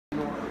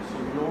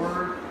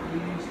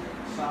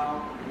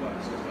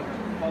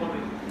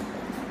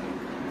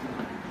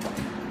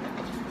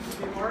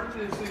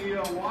is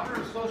the Water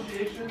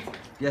Association.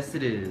 Yes,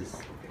 it is.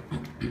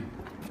 And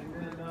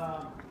then,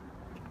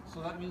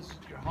 so that means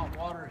your hot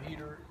water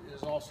heater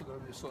is also going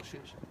to be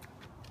association.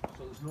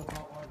 So there's no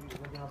hot water heater.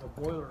 We're going to have a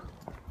boiler.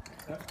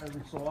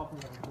 Every so often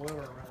we have a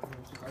boiler around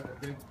here. So I have a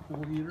big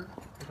pool heater.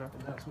 Okay.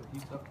 And that's what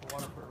heats up the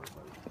water for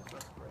everybody. So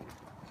that's great.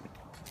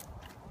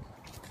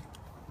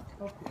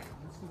 Okay,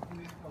 this is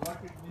the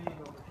electric main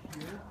over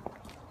here.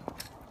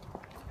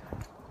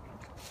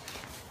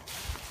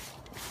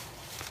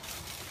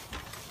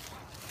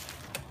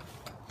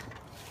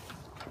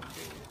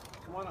 Okay,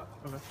 come on up.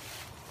 Okay.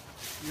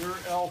 You're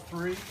L3,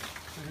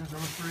 so here's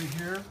number 3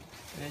 here,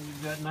 and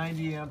you've got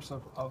 90 amps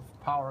of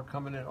power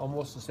coming in,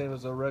 almost the same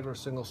as a regular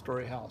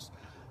single-story house.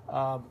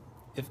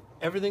 If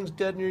everything's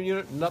dead in your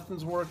unit,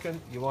 nothing's working,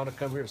 you want to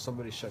come here,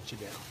 somebody shuts you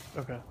down.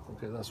 Okay.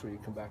 Okay, that's where you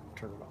come back and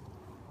turn it on.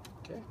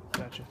 Okay,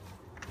 gotcha.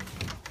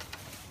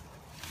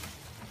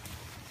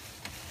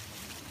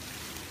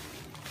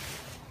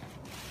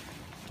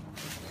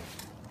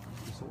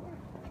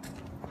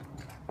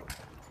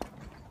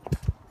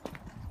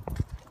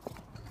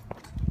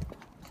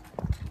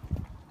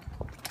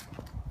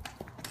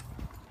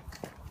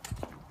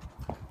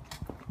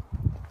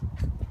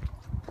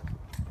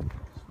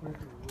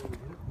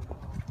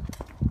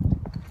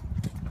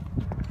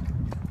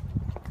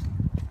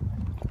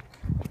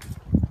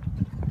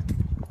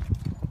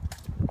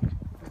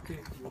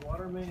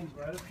 Main's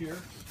right up here.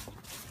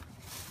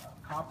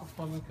 Copper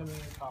plumbing coming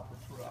in, copper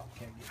throughout.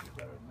 Can't get any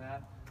better than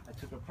that. I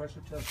took a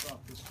pressure test off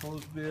this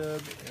hose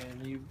bib,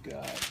 and you've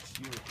got,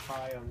 you were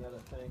high on that,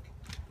 I think,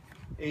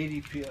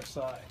 80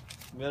 psi.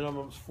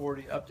 Minimum's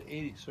 40, up to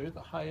 80. So you're at the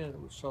high end,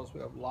 which tells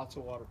we have lots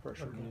of water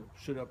pressure. Okay. And you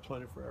should have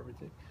plenty for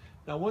everything.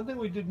 Now, one thing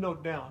we did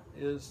note down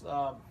is,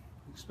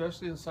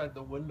 especially inside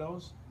the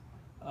windows,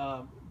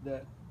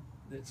 that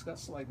it's got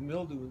some like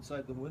mildew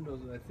inside the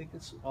windows, and I think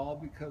it's all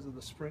because of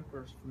the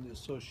sprinklers from the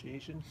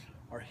association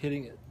are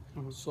hitting it.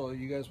 Mm-hmm. So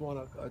you guys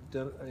want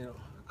to,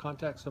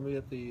 contact somebody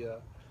at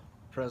the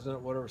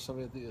president, whatever,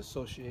 somebody at the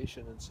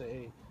association, and say,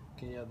 hey,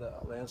 can you have the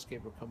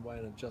landscaper come by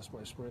and adjust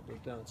my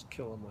sprinklers down? It's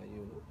killing my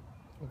unit.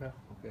 Okay.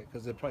 Okay,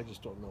 because they probably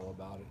just don't know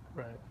about it.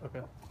 Right.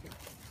 Okay.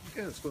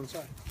 Okay, let's go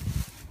inside.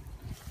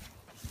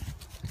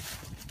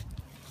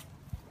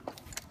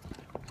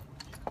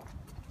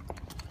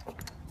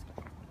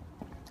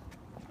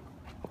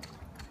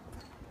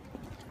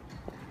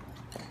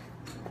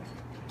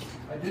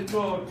 I did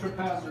go a trip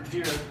hazard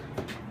here,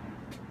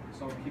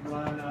 so keep an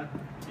eye on that.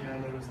 Yeah, I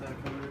noticed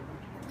that coming.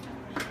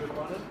 Good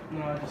on it?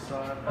 No, I just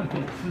saw it.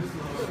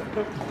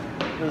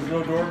 There's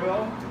no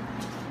doorbell.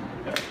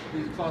 Yeah.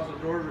 These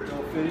closet doors are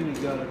ill-fitting.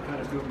 You got to kind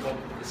of do them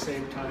both at the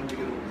same time to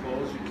get them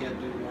closed. You can't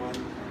do one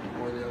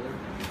or the other.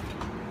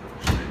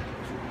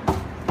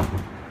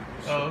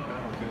 Oh, okay.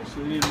 Okay, so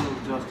you need a little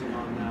adjusting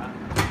on that.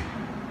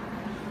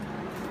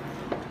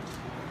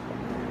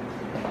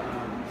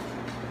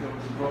 There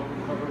was a broken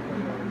cover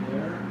right over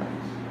there.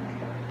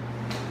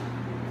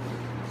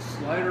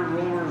 Slider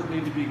rollers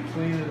need to be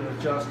clean and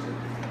adjusted.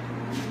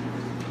 If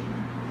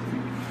you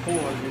pull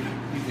on it,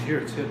 you can hear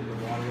it's hitting the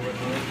water right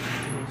there.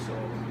 So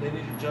they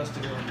need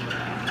adjusting on that.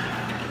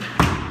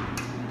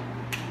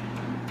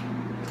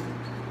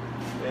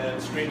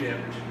 And screen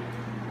damage.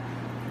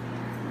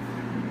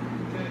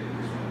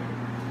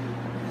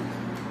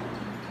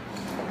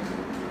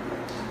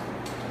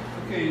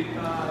 Okay,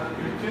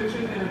 your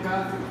kitchen and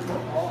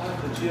bathroom all have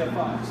the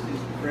GFIs,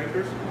 these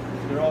breakers.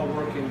 They're all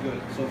working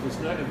good. So if it's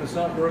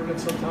not working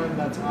sometime,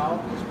 that's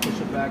out. Just push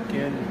it back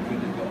in and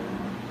good to go.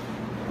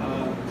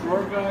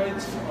 Drawer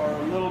guides are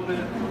a little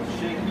bit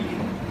shaky.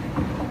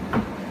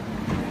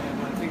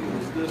 And I think it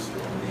was this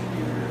one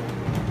here.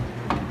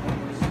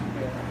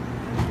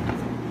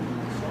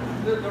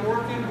 So they're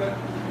working, but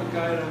the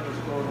guide on this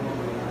going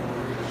over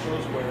there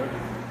shows where.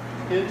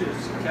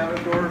 Hinges, cabin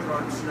doors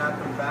aren't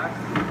snapping back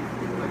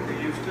like they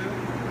used to.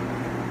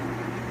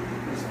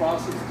 This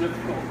faucet's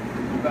difficult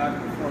to go back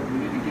and forth. You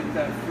need to get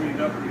that freed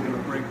up or you're going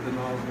to break the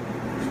nozzle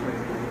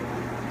straight.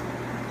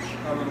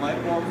 The light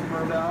bulbs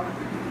burned out.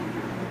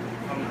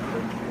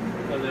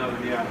 Oh,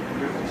 yeah.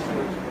 Here's the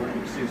switch where you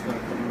can see it's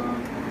not coming on.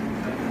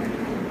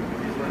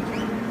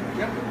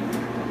 Yep.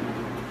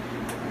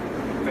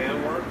 Fan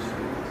works.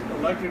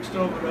 Electric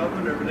stove and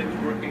oven, everything's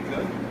working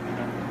good.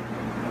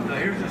 Now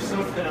here's the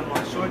sub panel.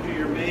 I showed you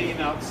your main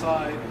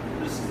outside.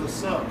 This is the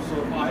sub.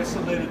 So if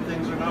isolated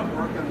things are not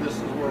working, this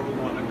is where we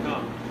want to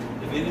come.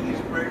 If any of these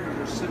breakers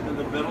are sitting in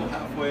the middle,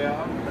 halfway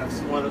out, that's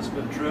the one that's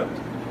been tripped.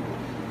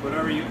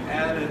 Whatever you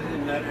added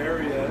in that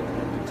area,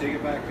 take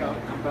it back out,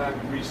 come back,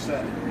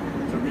 reset it.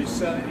 To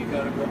reset it, you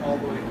got to go all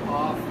the way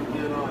off and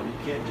then on. You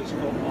can't just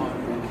go on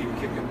and keep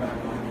kicking back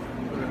on.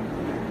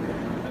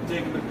 I'm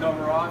taking the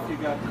cover off. You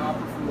got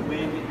copper from the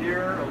main to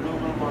here,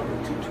 aluminum on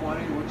the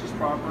 220, which is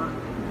proper.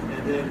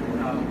 And then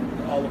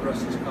all the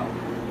rest is copper.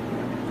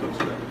 Looks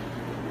good.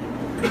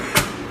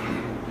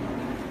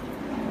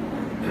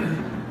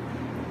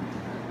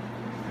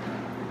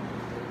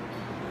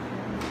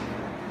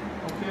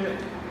 Okay.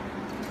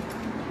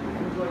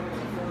 Looks like the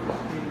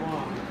furnace came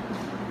on.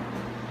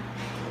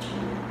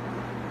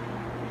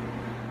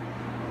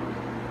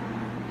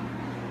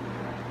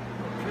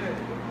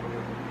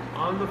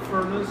 the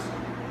furnace.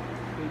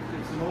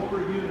 It's an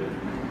older unit.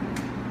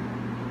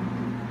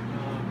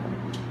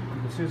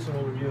 You can see it's an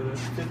older unit.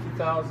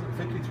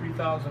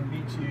 53,000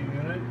 BTU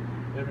unit.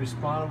 It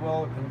responded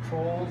well to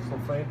controls. The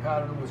flame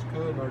pattern was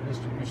good, and our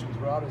distribution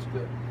throughout is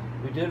good.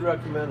 We did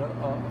recommend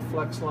a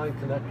flex line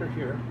connector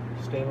here,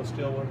 stainless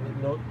steel one.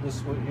 Note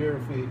this one here,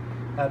 if we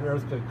had an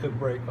earthquake, could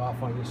break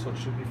off on you, so it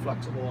should be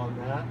flexible on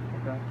that.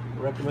 Okay.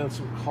 Recommend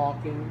some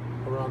caulking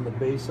around the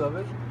base of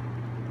it,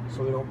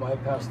 so we don't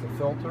bypass the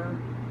filter.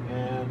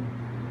 And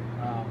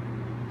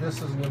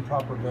this is an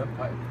improper vent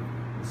pipe.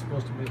 It's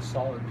supposed to be a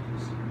solid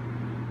piece.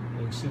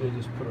 And you see they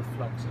just put a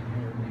flex in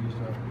here and they use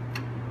a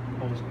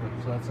hose clip,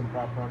 so that's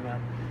improper on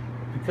that.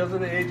 Because of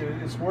the age of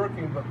it, it's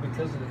working, but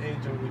because of the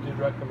age of it, we did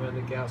recommend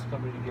the gas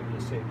company to give it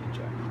a safety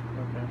check.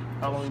 Okay.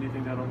 How long do you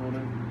think that'll hold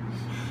in?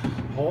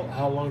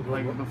 How long do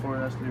Like before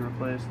it has to be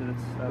replaced? And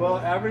it's well,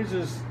 average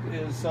is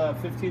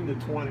 15 to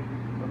 20, okay.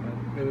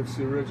 and it's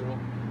the original.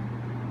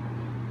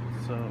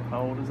 So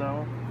how old is that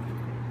one?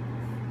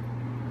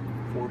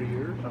 40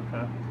 years.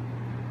 Okay.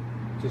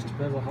 Just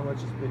depends on how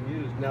much it's been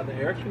used. Now the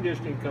air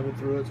conditioning coming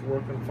through, it's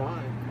working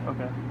fine.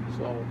 Okay.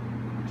 So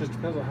just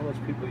depends on how much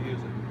people use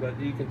it. But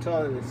you can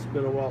tell that it's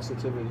been a while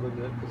since anybody's looked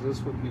at it, because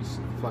this would be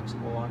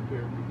flexible on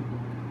here,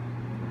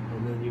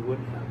 and then you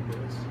wouldn't have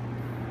this.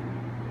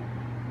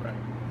 Right.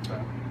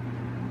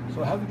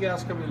 So have the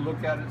gas company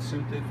look at it, see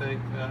what they think.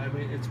 I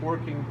mean, it's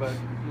working, but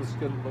let's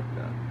get it looked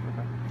at.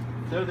 Okay.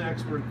 They're the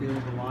expert at the end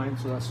of the line,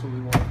 so that's what we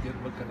want to get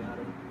looking at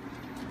it.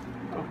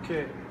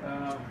 Okay,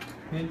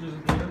 hinges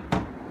again.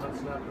 Let's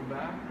snap them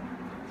back.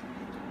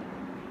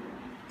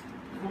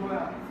 Go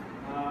back.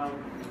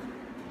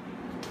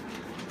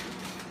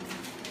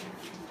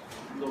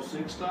 No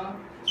sink stop,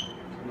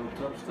 no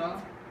tub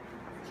stop.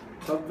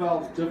 Tub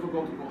valve is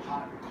difficult to go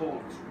hot and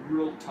cold. It's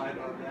real tight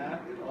on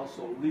that. It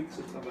also leaks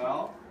at the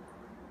valve.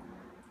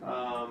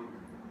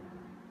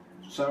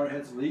 Sour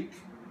heads leak.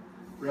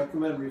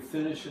 Recommend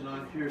refinishing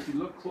on here. If you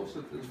look close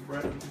at this,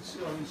 Brett, you can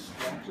see all these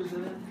scratches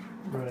in it.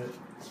 Right.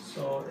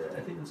 So I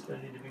think it's going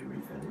to need to be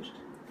refinished.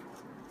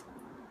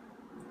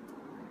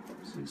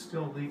 See, it's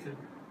still leaking.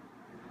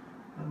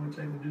 Not much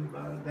I can do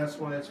about it. That's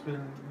why it's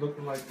been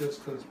looking like this,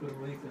 because it's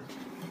been leaking.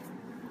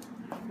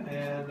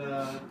 And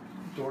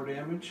door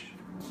damage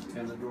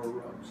and the door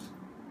rubs.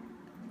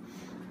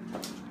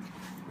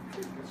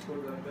 Okay, let's go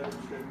to that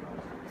bedroom straight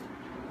out.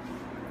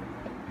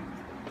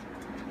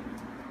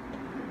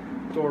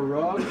 Door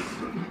rubs.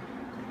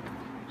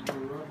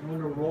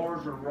 Window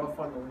rollers are rough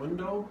on the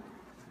window.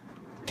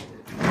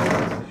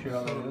 See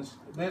how that is.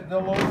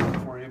 They'll open it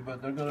for you,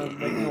 but they're going to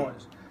make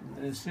noise.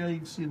 And see how you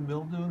can see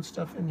mildew and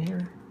stuff in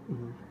here?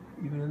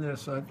 Mm-hmm. Even in there.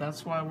 So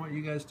that's why I want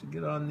you guys to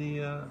get on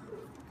the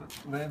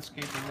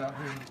landscaping out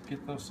here and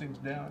get those things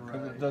down,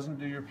 because it doesn't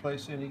do your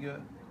place any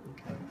good.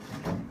 Okay.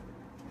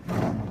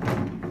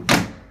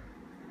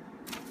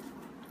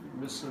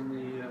 Missing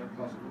the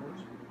closet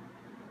doors.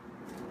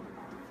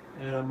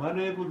 And I'm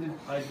unable to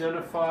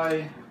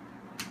identify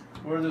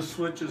where the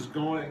switch is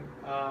going.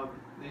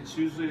 It's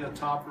usually a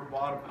top or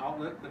bottom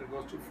outlet that it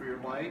goes to for your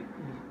light.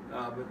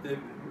 But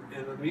they've,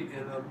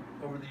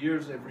 over the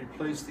years, they've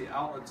replaced the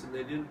outlets, and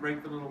they didn't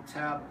break the little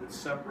tab that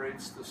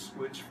separates the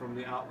switch from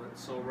the outlet.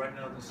 So right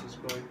now this is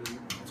going to,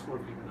 it's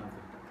working nothing.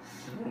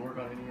 It won't work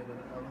on any of the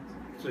outlets?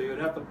 So you would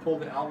have to pull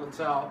the outlets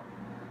out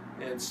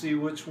and see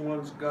which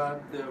one's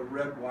got the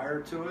red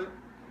wire to it,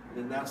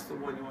 and that's the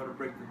one you want to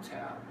break the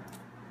tab.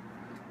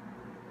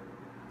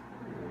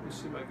 Let me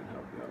see if I can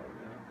help you out on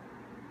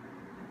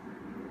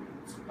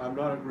that. I'm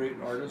not a great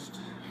artist,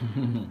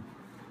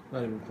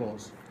 not even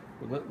close.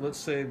 But let's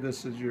say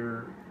this is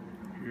your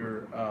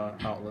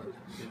outlet.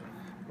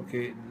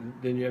 Okay,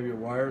 then you have your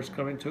wires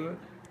coming to it,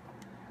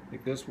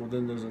 like this. Well,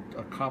 then there's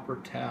a copper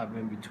tab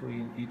in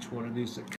between each one of these that